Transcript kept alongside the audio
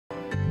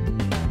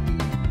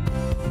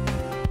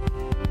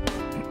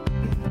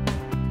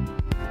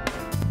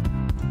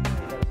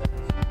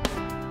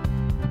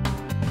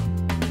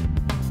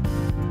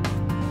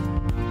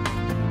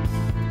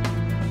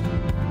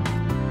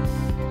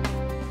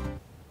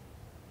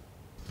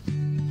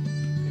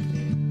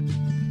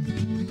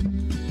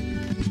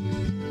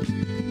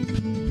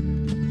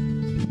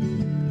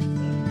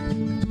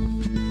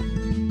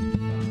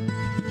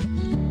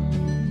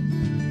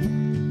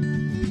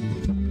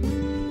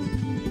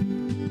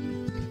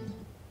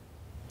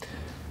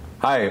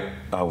Hi,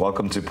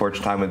 welcome to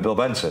Porch Time with Bill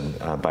Benson.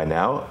 By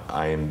now,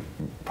 I'm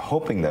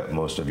hoping that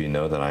most of you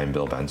know that I'm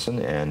Bill Benson,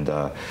 and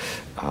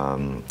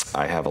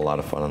I have a lot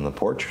of fun on the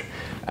porch.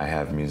 I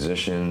have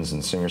musicians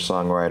and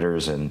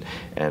singer-songwriters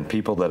and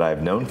people that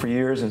I've known for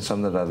years and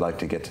some that I'd like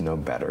to get to know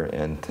better.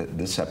 And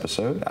this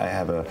episode, I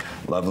have a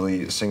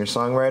lovely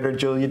singer-songwriter,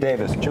 Julia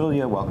Davis.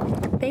 Julia, welcome.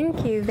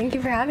 Thank you. Thank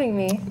you for having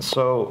me.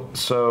 So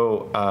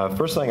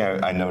first thing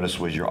I noticed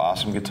was your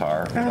awesome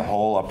guitar with a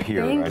hole up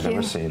here. I've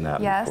never seen that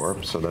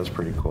before, so that's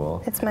pretty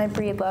cool. It's my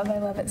breed, love. I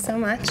love it so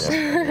much.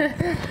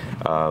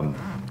 Yeah.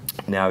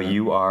 Now,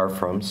 you are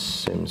from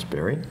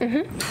Simsbury,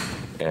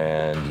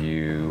 and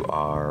you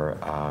are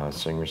a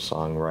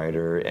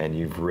singer-songwriter, and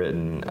you've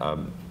written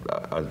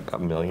a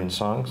million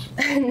songs?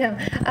 No,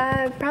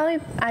 probably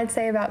I'd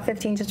say about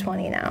 15 to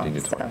 20 now.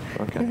 15 to 20,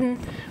 so. Okay.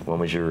 When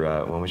was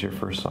your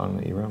first song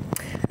that you wrote?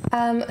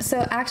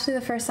 So actually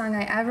the first song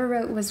I ever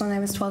wrote was when I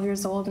was 12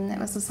 years old, and it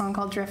was a song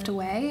called Drift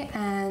Away,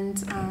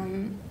 and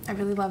I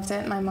really loved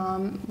it. My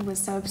mom was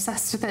so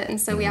obsessed with it, and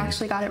so we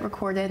actually got it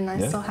recorded, and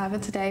I still have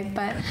it today.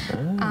 But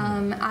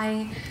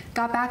I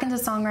got back into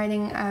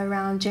songwriting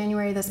around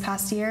January this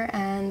past year,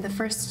 and the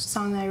first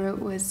song that I wrote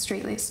was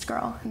Straight-Laced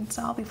Girl, and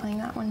so I'll be playing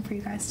that one for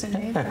you guys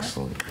today.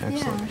 Excellent,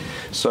 excellent. Yeah.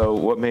 So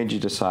what made you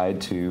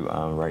decide to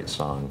write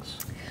songs?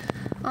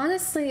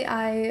 Honestly,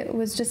 I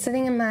was just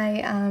sitting in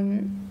my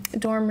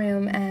dorm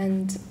room,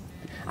 and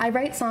I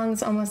write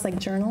songs almost like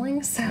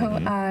journaling. So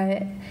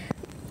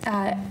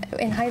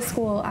in high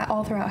school,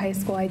 all throughout high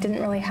school, I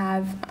didn't really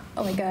have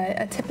like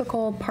a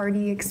typical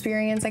party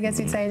experience, I guess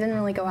you'd say. I didn't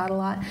really go out a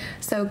lot.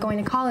 So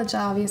going to college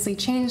obviously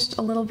changed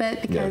a little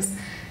bit because,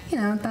 you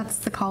know, that's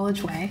the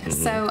college way.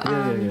 So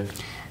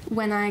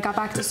when I got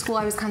back to school,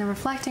 I was kind of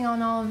reflecting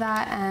on all of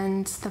that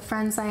and the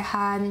friends I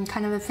had and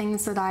kind of the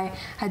things that I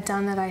had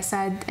done that I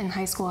said in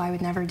high school I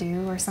would never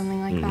do or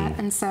something like that.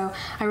 And so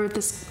I wrote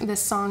this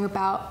song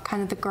about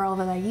kind of the girl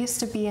that I used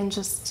to be, and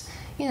just,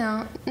 you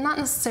know, not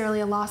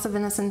necessarily a loss of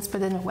innocence,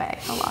 but in a way,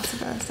 a loss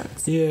of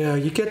innocence. Yeah,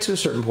 you get to a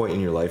certain point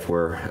in your life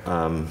where,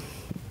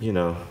 you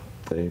know,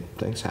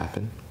 things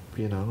happen,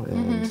 you know,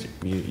 and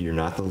you're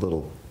not the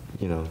little,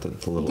 you know,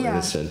 the little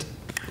innocent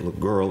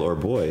girl or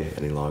boy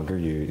any longer.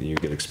 You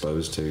get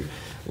exposed to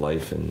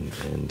life and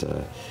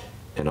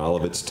all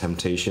of its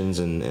temptations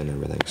and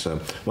everything. So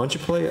why don't you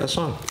play a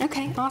song?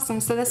 Okay, awesome.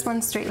 So this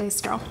one's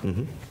Straight-Laced Girl.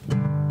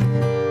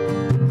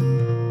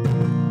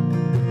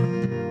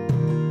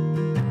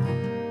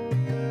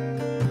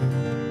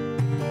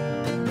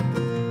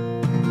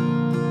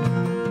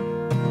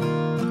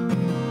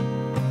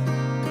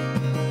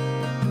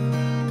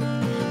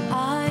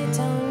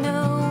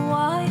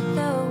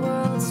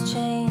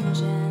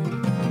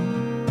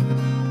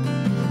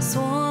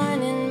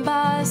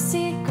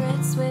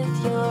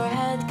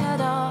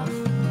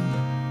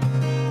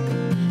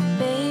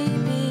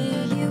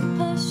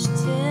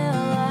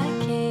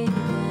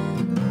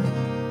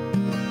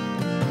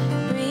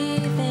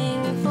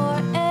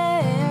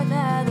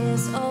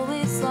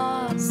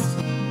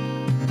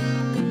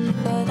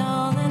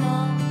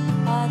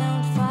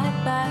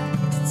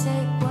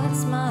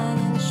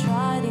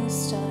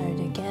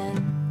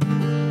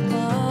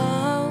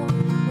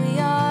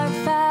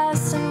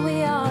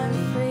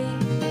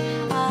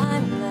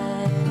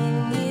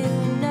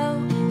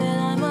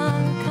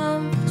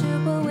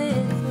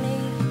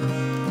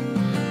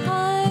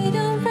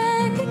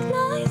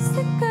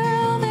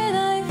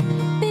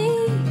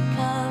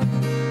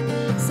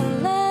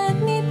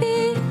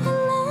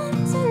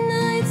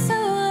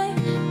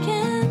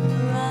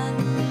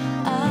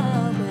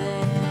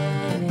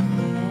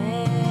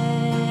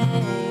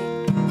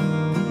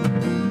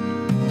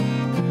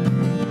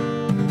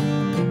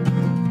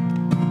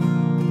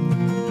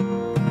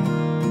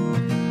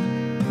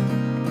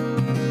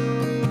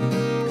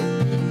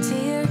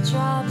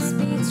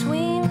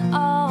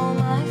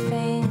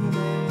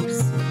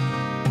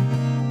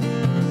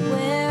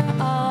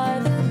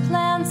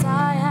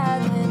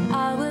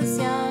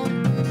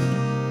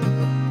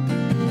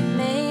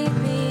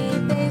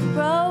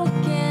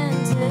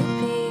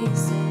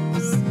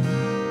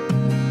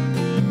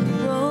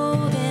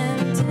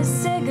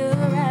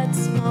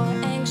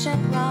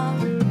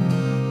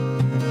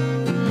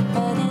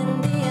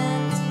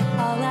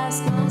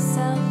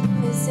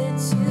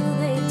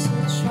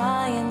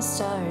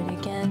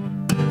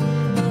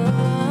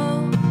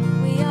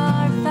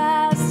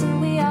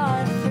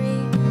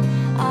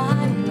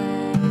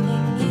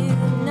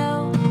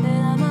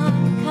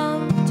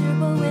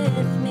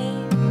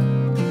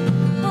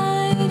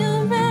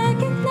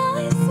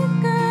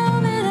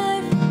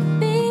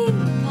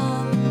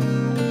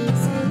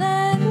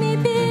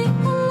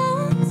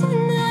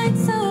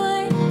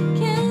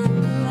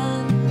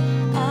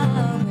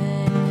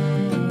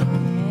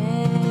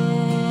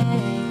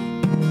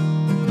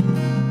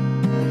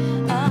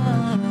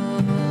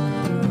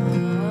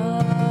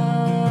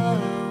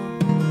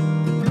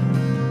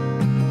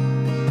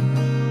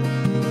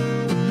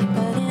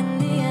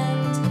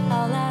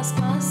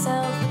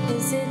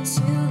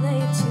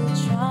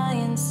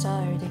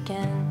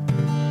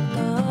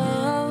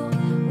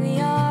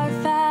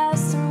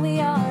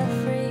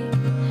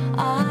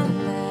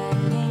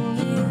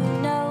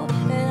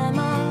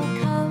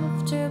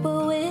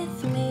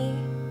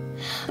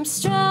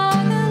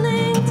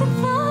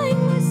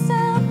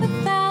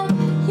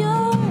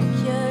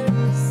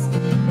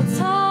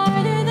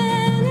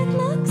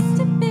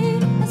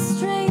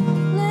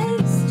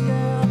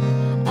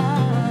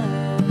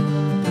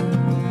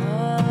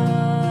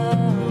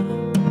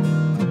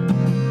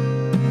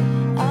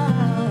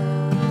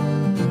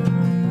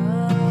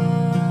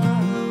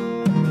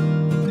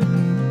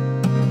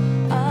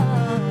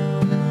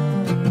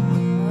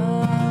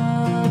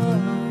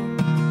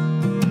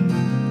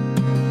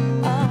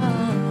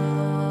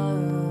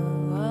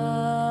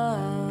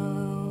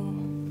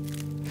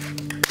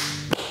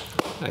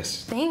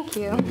 Nice. Thank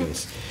you.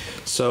 Nice.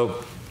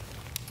 So,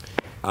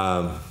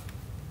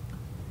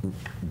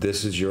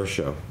 this is your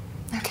show.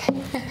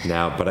 Okay.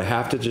 Now, but I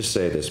have to just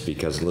say this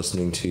because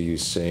listening to you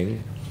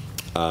sing,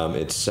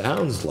 it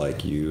sounds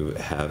like you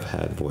have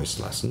had voice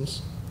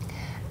lessons.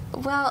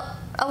 Well,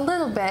 a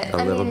little bit.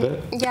 A little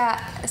bit?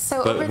 Yeah.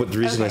 So, but the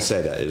reason I okay.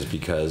 say that is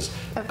because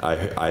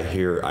I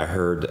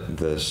heard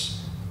this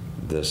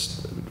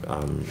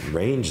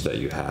range that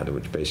you had,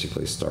 which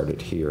basically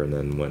started here and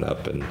then went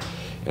up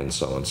and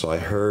so on. So I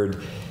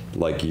heard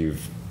like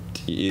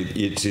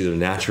it's either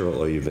natural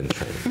or you've been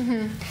trained.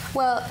 Mm-hmm.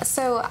 Well,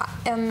 so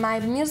my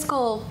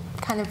musical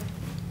kind of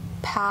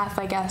path,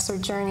 I guess, or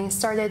journey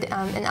started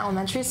in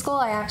elementary school.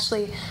 I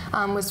actually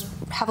was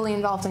heavily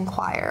involved in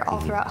choir all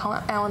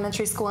throughout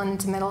elementary school and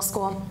into middle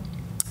school.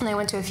 And I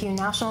went to a few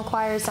national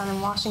choirs down in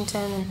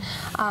Washington,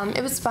 and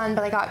it was fun,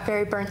 but I got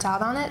very burnt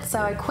out on it, so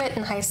I quit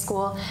in high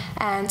school,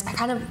 and I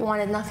kind of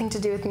wanted nothing to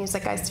do with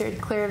music. I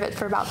steered clear of it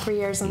for about 3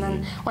 years, and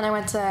then when I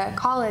went to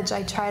college,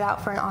 I tried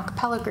out for an a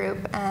cappella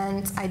group,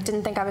 and I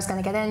didn't think I was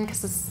going to get in because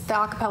the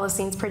a cappella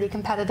scene's pretty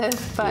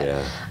competitive,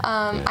 but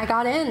I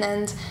got in,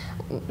 and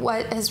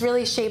what has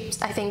really shaped,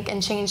 I think,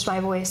 and changed my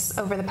voice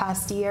over the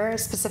past year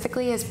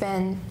specifically has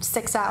been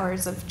 6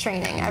 hours of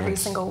training every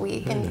single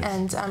week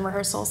and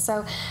rehearsals.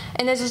 So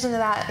in addition to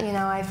that, you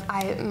know,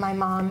 my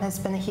mom has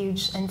been a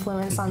huge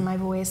influence on my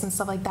voice and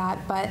stuff like that.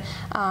 But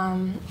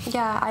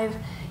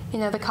you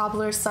know, the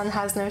cobbler's son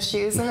has no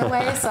shoes in a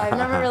way, so I've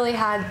never really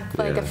had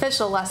like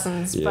official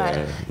lessons.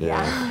 But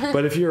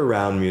But if you're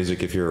around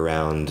music, if you're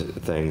around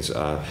things, you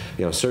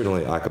know,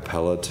 certainly a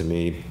cappella to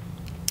me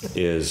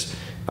is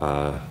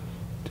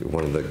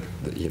one of the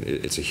you know,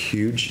 it's a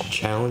huge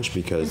challenge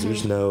because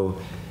there's no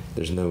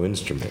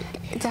instrument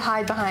to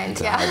hide behind.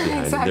 Hide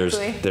behind.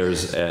 Exactly.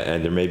 There's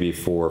and there may be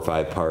 4 or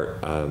 5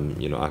 part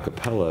you know, a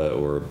cappella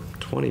or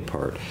 20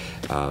 part,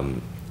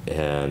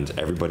 and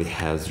everybody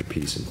has their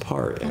piece and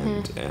part,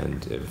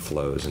 and it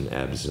flows and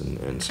ebbs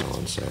and so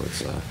on. So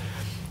it's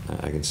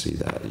I can see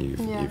that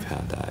you've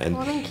had that, and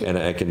well, thank you. and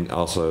I can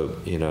also,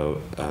 you know,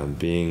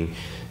 being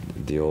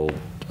the old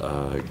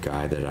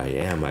guy that I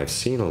am, I've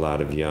seen a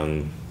lot of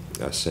young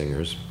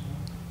singers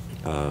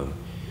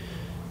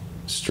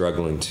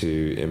struggling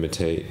to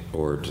imitate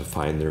or to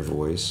find their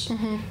voice,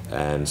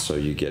 and so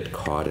you get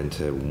caught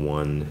into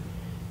one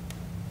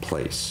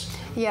place.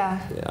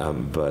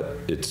 But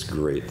it's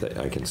great that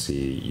I can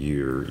see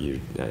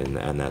you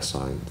and that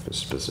song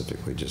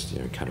specifically just, you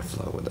know, kind of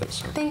flow with that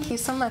song. Thank you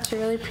so much. I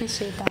really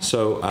appreciate that.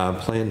 So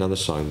play another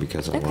song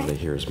because I want to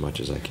hear as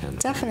much as I can.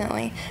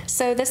 Definitely.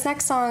 So this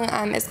next song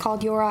is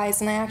called Your Eyes,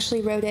 and I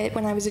actually wrote it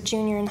when I was a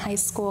junior in high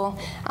school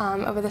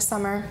over the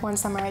summer. One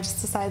summer I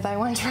just decided that I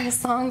wanted to write a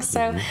song.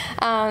 So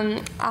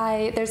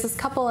there's this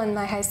couple in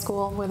my high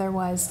school where there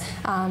was,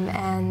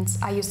 and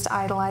I used to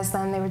idolize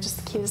them. They were just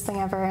the cutest thing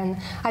ever, and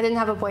I didn't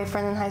have a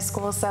boyfriend in high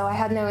school, so I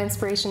had no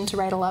inspiration to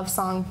write a love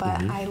song,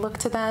 but I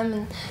looked to them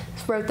and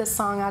wrote this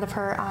song out of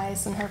her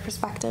eyes and her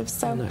perspective.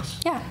 So,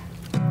 nice. Yeah.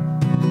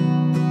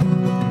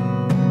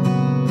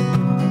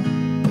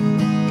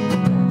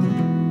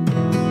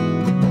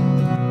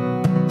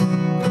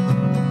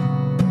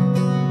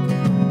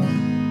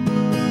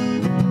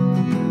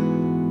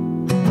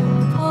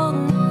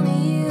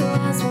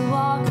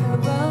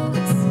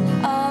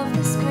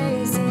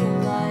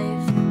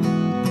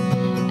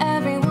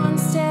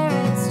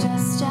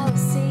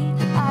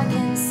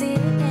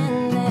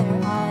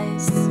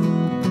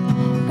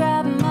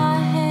 Grab my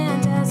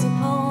hand as you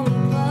pull me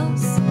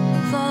close,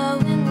 flow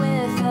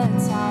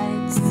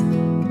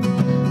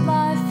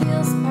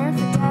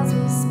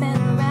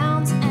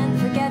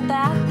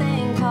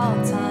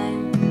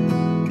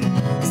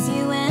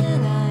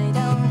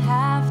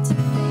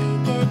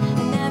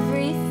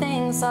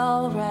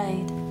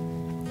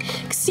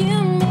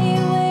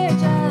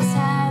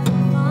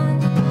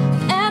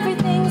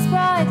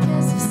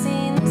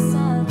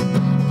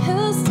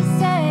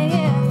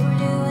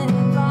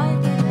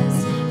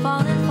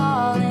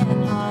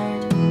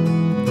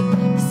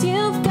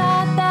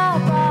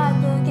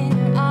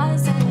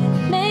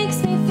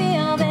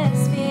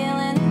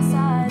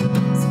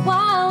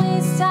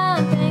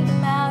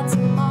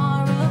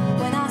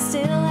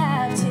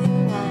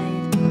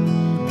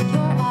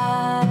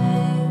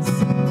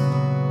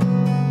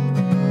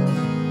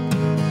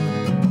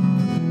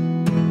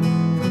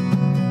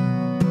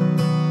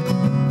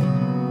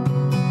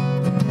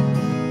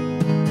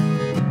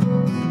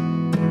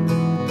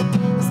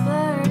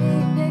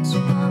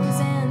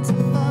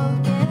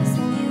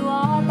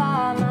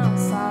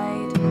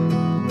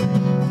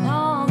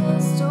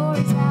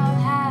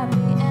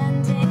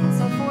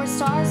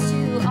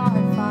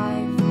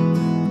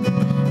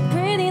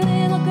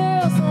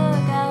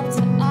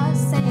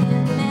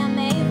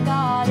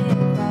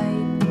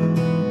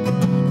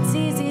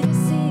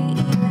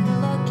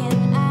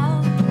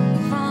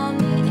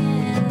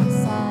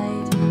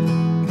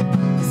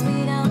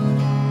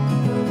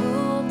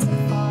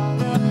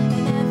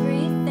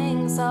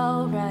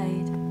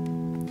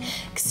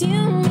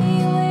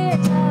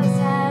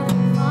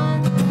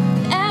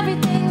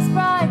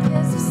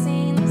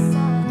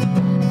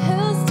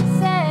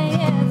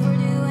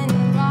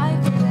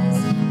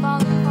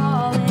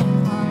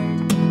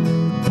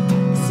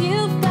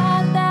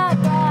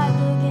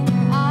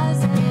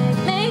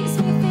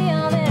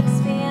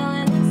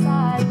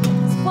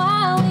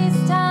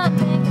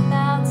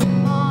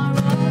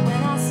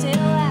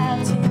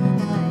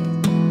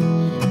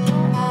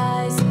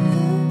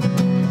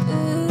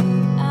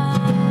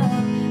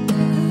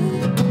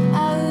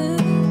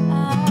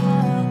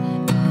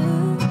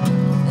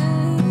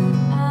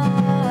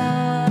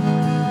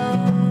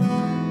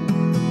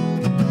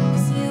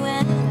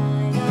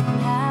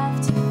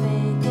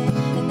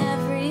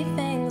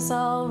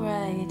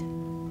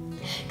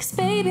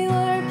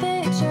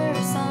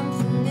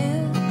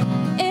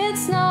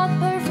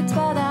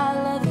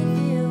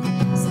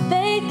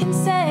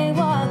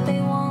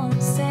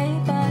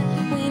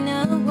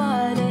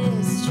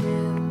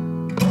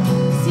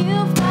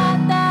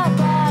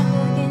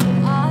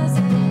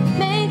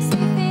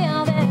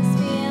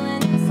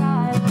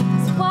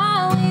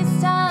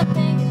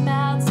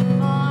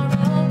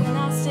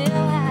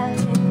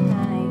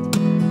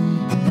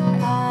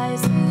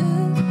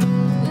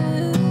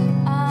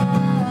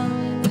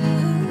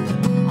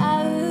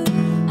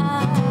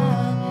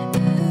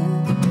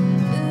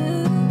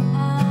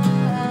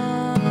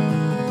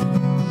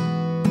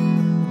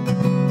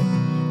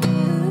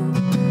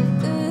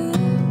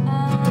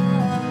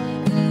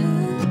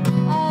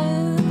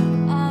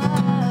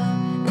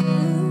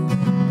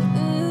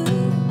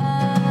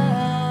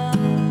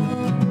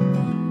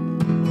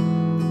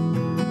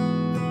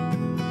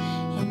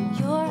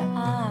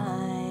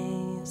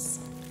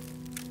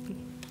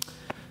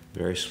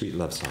very sweet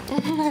love song.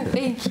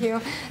 Thank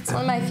you. It's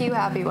one of my few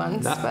happy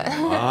ones. But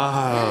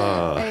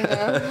There you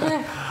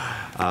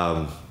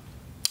go.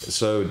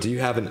 So do you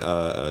have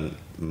a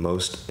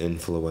most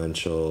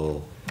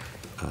influential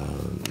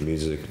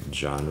music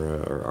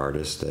genre or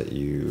artist that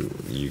you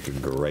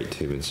could go right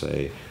to and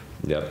say,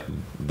 yep,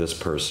 this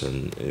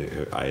person,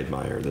 I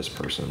admire this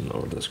person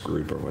or this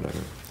group or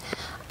whatever?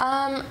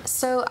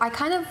 So I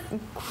kind of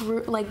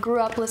grew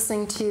up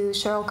listening to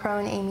Sheryl Crow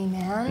and Amy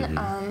Mann,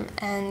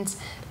 and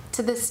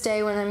to this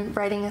day when I'm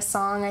writing a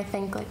song, I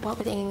think, like, what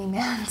would Amy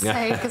Mann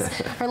say? Because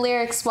her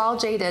lyrics, while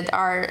jaded,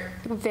 are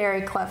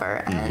very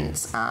clever, and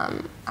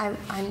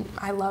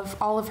I love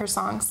all of her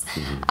songs.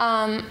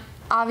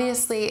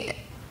 Obviously,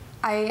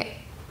 I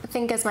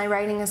think as my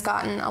writing has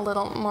gotten a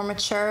little more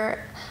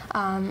mature,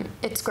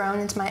 it's grown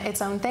into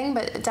its own thing,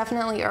 but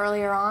definitely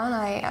earlier on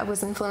I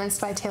was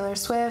influenced by Taylor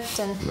Swift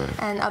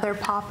and other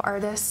pop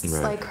artists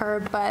like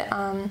her, but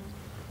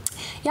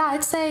yeah,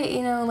 I'd say,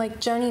 you know,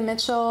 like Joni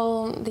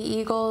Mitchell, the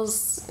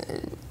Eagles,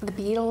 the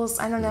Beatles,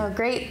 I don't know,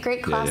 great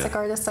classic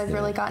artists I've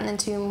really gotten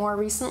into more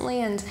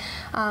recently, and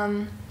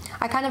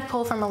I kind of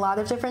pull from a lot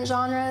of different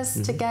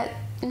genres to get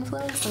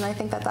influence, and I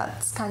think that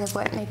that's kind of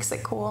what makes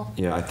it cool.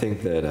 Yeah, I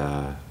think that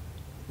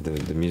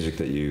the music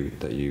that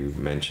you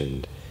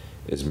mentioned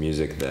is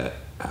music that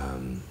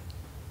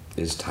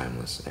is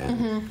timeless,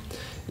 and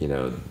you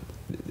know,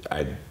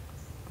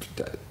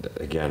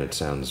 again, it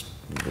sounds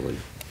really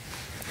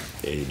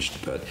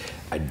aged, but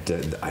I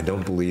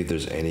don't believe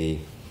there's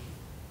any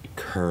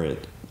current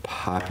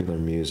popular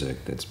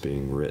music that's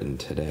being written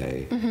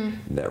today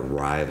that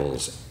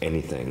rivals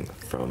anything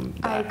from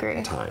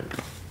that time.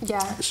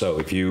 Yeah. So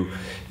if you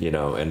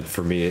know, and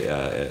for me,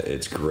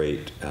 it's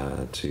great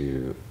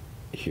to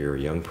hear a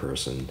young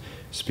person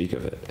speak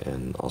of it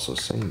and also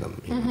sing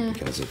them, you know,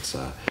 because it's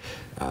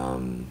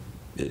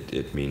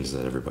it means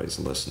that everybody's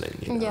listening,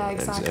 you know,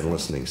 and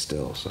listening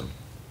still. So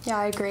yeah,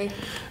 I agree.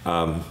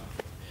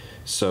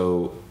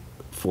 So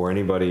for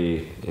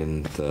anybody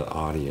in the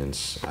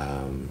audience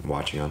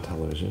watching on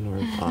television or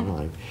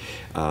online,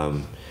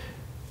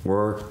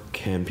 where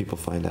can people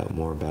find out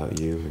more about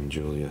you and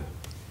Julia?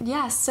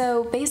 Yeah,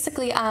 so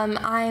basically,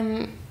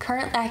 I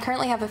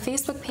currently have a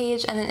Facebook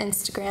page and an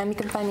Instagram. You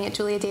can find me at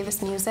Julia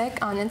Davis Music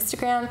on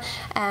Instagram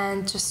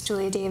and just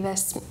Julia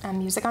Davis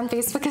Music on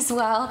Facebook as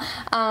well.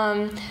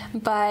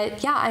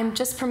 But yeah, I'm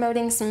just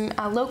promoting some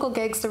local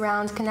gigs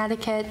around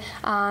Connecticut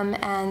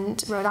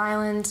and Rhode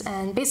Island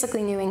and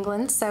basically New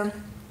England. So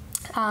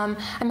I'm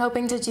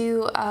hoping to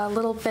do a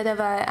little bit of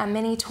a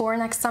mini tour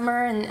next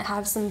summer and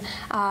have some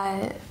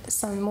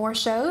more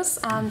shows.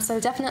 So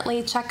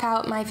definitely check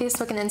out my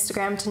Facebook and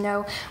Instagram to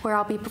know where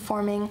I'll be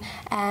performing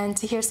and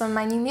to hear some of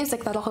my new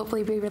music that'll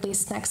hopefully be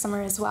released next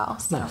summer as well.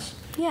 So, nice.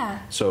 Yeah.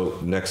 So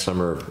next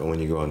summer when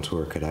you go on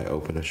tour, could I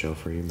open a show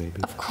for you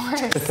maybe? Of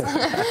course.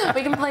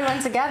 We can play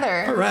one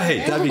together. All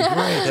right. That'd be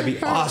great. That'd be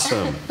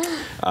awesome.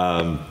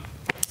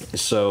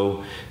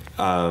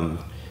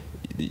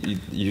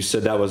 You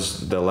said that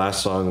was the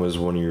last song was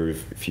one of your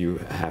few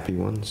happy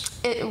ones?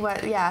 It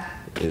was, yeah.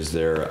 Is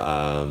there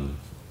a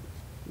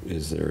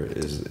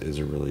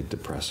really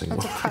depressing one?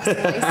 A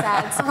depressingly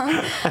sad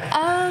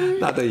song?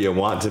 Not that you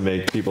want to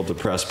make people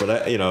depressed, but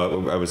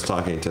I was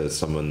talking to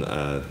someone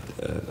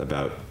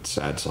about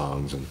sad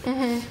songs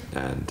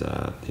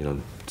and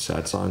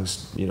sad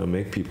songs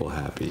make people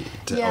happy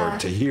or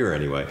to hear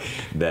anyway,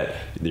 that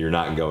you're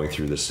not going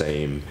through the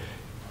same.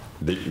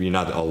 You're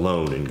not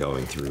alone in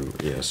going through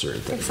certain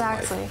things.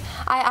 Exactly.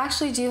 I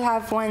actually do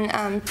have one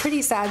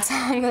pretty sad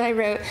song that I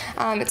wrote.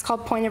 It's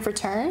called Point of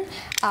Return,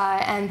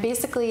 and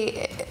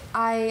basically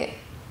I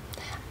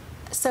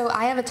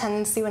have a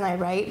tendency when I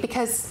write,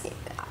 because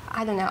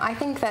I don't know, I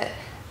think that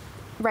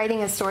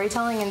writing is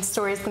storytelling and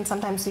stories can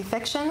sometimes be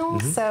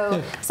fictional.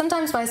 So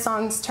sometimes my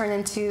songs turn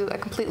into a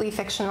completely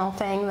fictional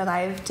thing that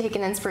I've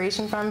taken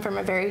inspiration from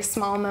a very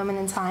small moment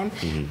in time.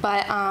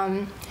 But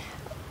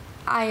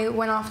I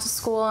went off to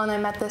school and I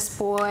met this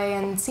boy,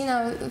 and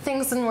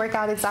things didn't work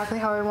out exactly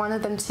how I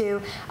wanted them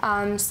to.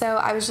 So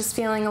I was just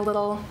feeling a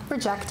little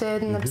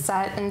rejected and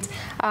upset, and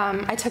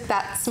I took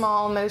that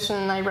small emotion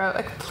and I wrote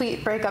a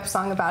complete breakup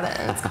song about it,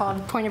 and it's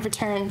called Point of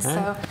Return.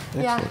 So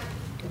yeah.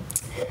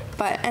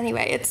 But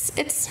anyway,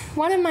 it's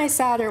one of my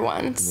sadder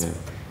ones. Yeah.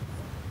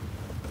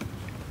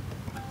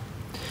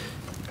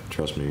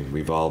 Trust me,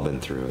 we've all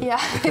been through it.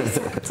 Yeah,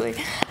 exactly.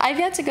 I've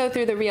yet to go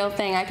through the real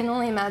thing. I can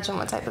only imagine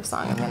what type of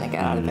song I'm going to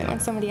get out of it when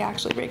somebody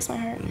actually breaks my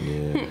heart.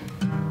 Yeah.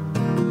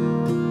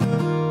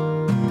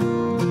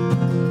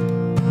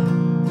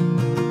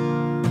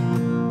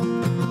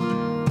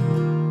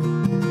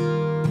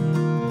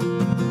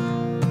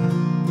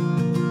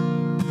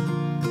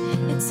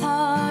 It's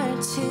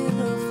hard to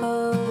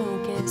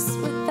focus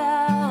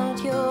without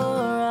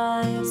your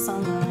eyes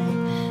on my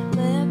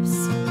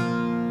lips.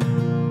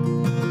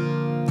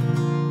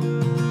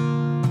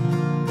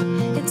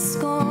 It's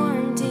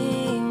scorned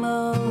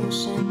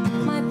emotion.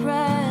 My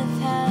breath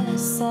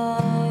has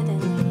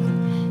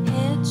suddenly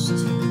hit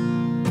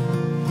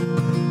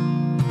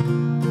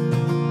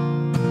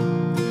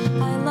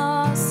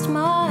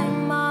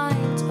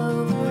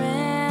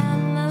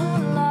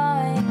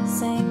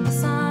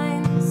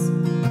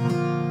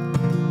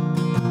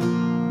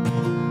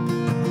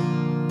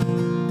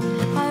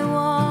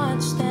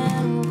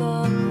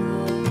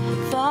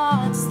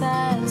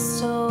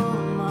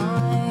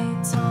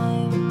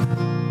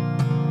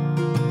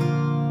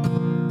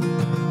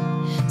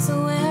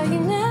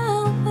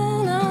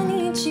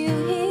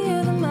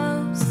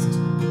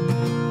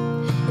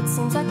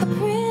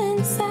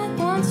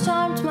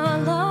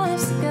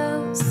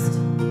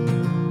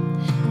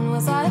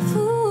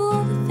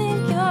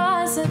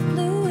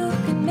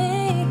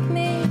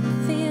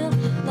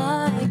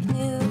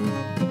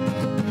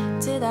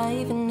I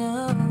even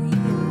know you?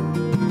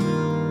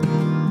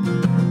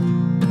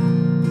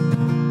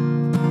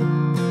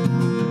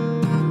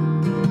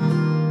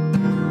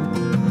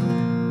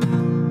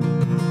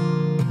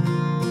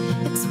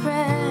 It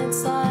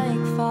spreads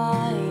like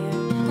fire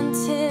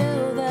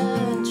until the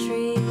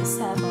trees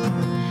have all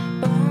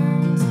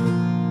burned.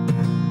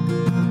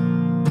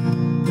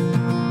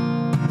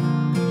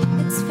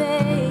 It's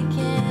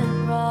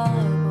vacant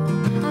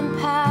rubble. I'm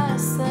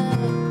past the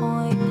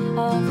point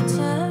of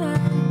turn.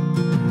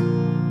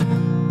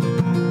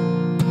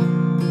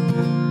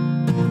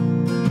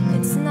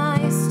 It's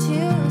nice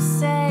to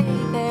say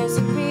there's a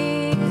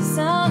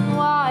reason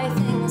why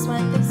things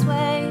went this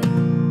way.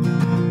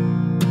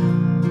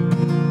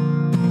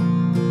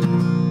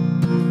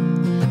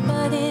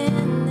 But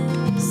in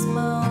this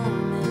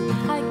moment,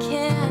 I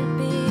can't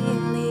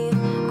believe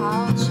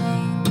I'll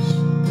change.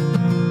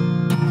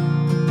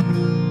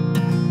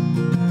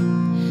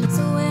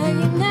 So where are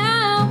you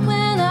now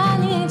when I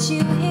need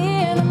you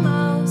here the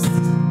most?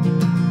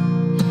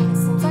 It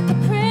seems like a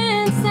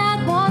prince that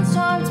once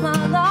charmed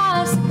my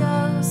life's a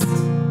ghost.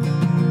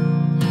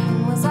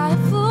 And was I a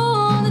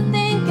fool to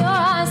think your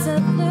eyes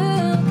of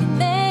blue could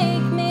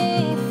make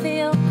me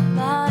feel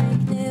like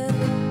new?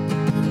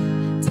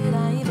 Did I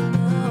even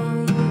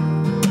know you?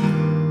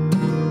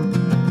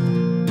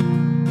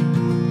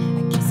 I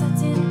guess I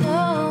didn't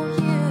know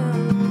you.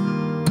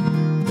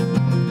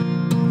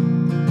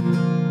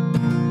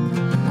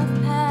 I've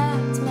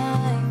packed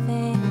my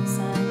things,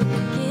 I'm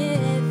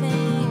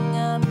giving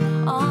up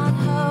on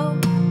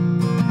hope.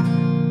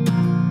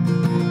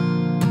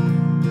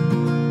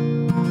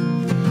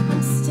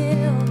 I'm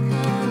still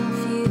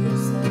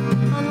confused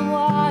though on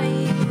why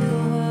you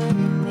hurt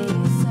me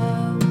so.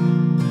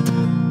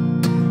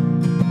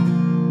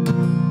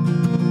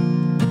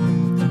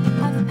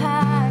 I've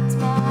packed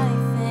my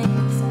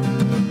things, I'm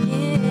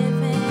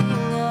giving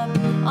up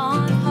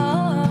on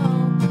hope.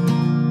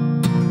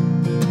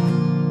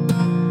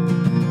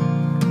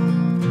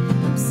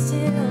 I'm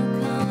still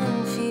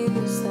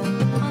confused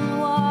though on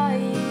why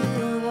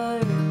you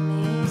hurt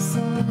me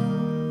so.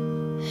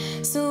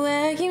 So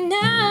where are you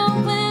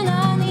now when I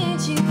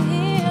need you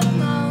here the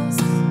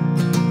most?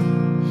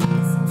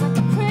 It seems like a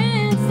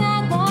prince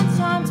that once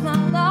charmed my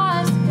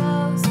life's a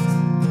ghost.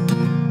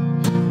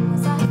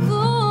 Was I a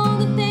fool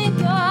to think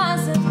your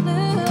eyes of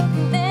blue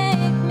could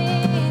make me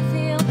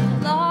feel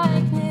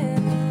like new?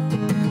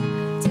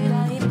 Did I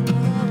even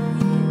know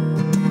you?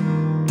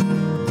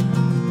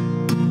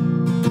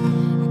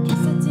 I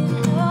guess I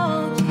didn't know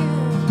you.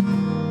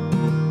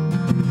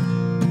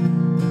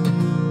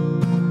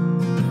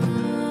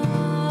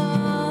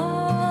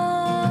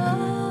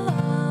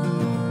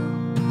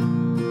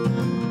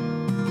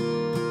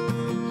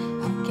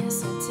 I guess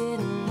I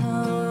didn't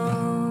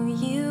know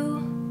you.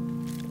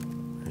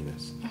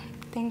 Yes.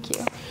 Thank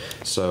you.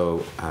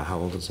 So, how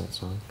old is that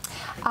song?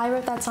 I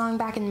wrote that song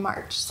back in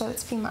March, so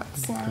it's a few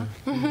months now.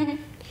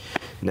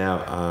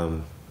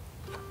 Now,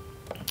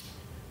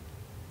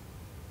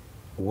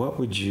 what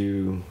would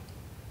you,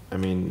 I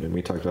mean,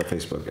 we talked about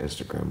Facebook,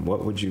 Instagram.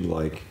 What would you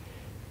like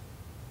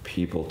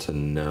people to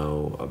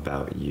know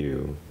about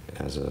you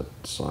as a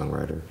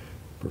songwriter,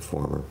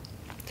 performer,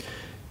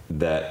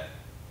 that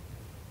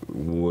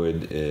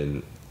would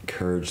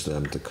encourage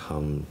them to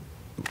come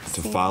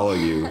to follow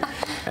you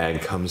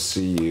and come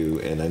see you?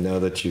 And I know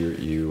that you're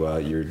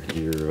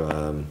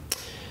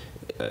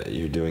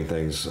doing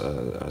things,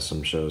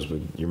 some shows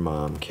with your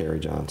mom, Carrie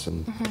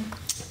Johnson,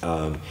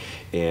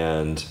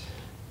 and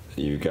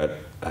you got,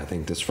 I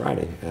think, this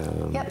Friday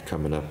Yep.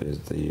 coming up is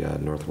the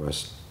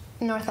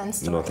North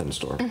End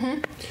Store.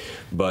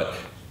 But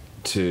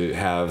to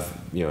have,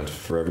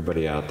 for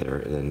everybody out there,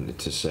 and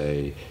to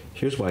say,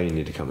 here's why you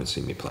need to come and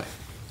see me play.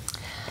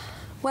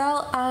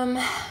 Well,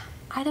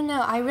 I don't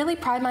know. I really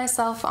pride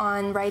myself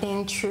on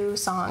writing true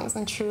songs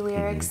and true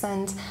lyrics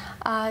and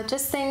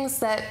just things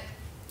that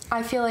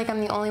I feel like I'm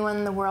the only one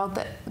in the world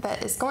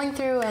that is going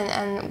through,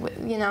 and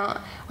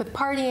with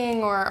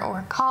partying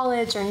or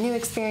college or new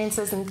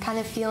experiences and kind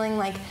of feeling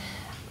like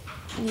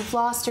you've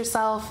lost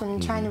yourself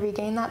and trying to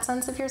regain that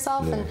sense of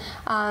yourself. Yeah.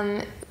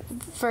 And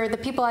for the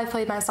people I've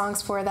played my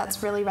songs for,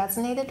 that's really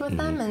resonated with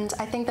them, and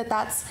I think that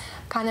that's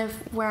kind of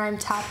where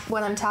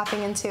what I'm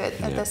tapping into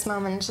at this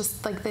moment,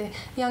 just like the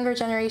younger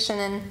generation.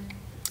 And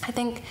I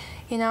think,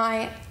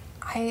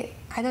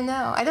 I don't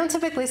know. I don't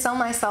typically sell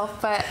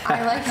myself, but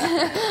I like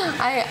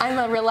I'm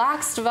a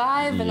relaxed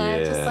vibe, and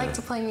I just like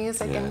to play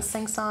music and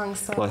sing songs.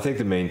 So. Well, I think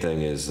the main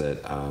thing is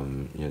that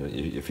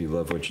if you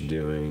love what you're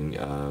doing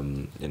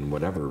in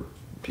whatever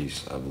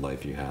piece of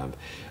life you have,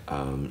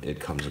 it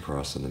comes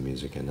across in the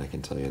music, and I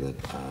can tell you that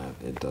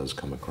it does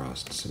come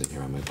across sitting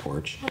here on my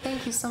porch. Well,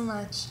 thank you so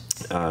much.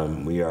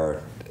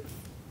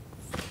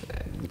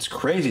 It's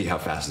crazy how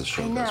fast this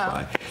show goes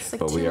by. It's like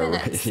but 2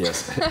 minutes.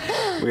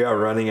 we are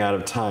running out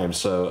of time.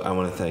 So I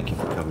want to thank you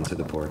for coming to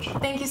the porch.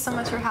 Thank you so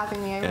much for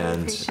having me. I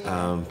really appreciate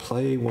it.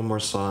 Play one more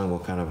song. We'll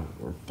kind of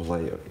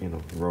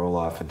roll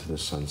off into the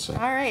sunset.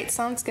 All right,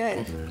 sounds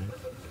good. All right.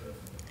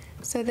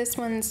 So this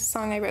one's a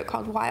song I wrote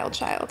called Wild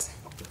Child.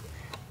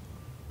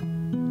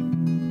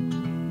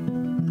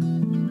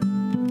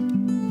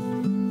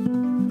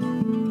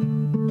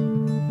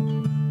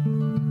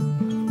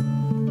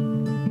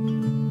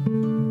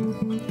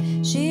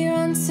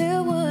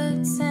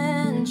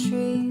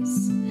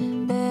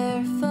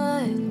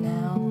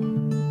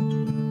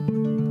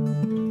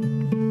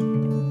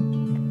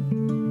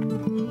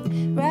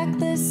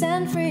 loose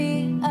and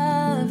free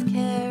of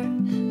care,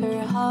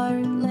 her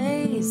heart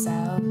lays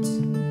out.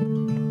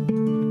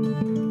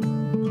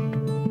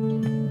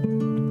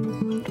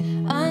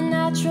 A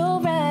natural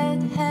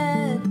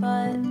redhead,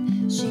 but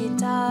she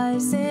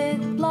dyes it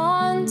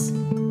blonde.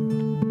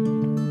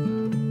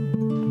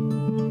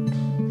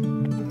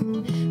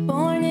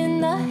 Born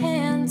in the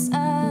hands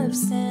of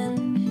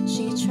sin,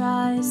 she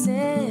tries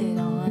it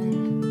on.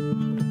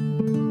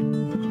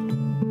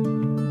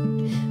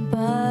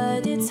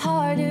 But it's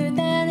harder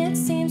than it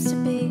seems to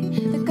be,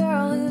 the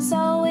girl who's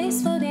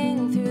always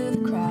floating through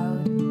the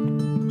crowd.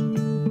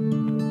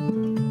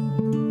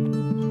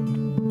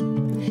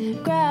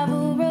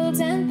 Gravel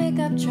roads and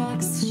pickup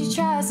trucks, she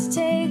tries to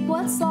take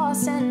what's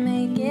lost and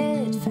make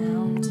it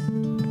found.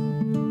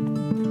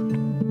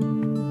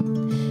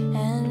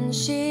 And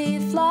she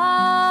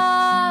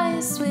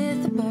flies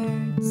with the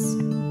birds,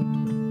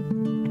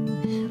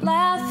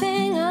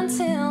 laughing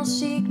until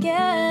she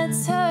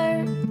gets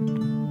hurt.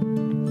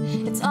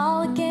 It's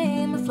all a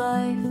game of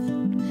life,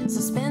 so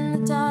spin the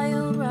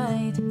dial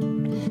right.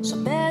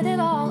 She'll bet it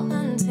all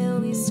until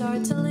we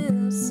start to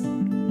lose,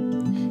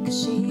 'cause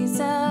she's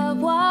a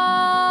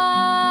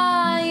wild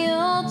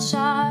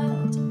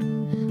child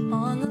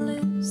on the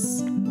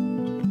loose.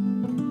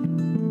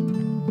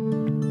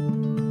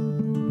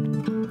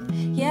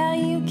 Yeah,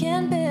 you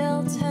can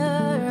build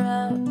her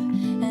up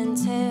and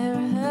tear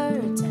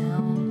her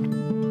down.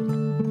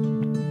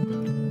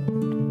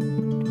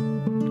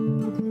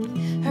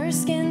 Her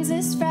skin's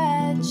as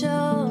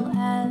fragile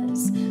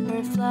as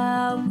her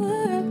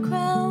flower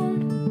crown.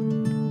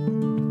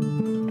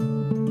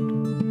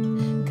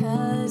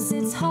 'Cause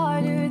it's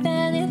harder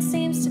than it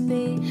seems to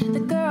be, the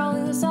girl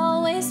who's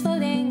always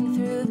floating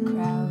through the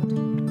crowd.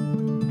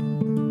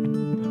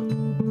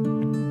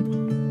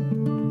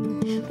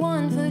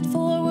 One foot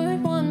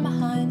forward, one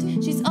behind,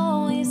 she's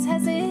always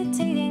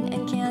hesitating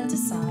and can't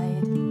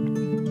decide.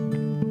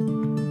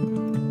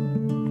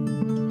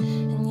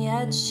 And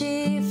yet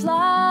she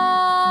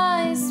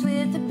flies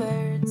with the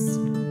birds,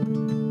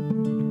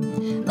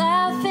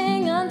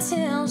 laughing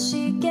until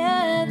she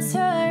gets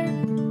hurt.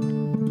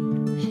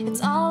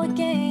 It's all a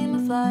game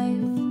of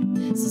life,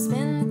 so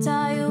spin the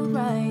dial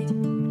right.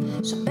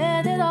 She'll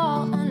bet it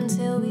all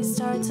until we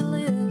start to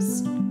lose.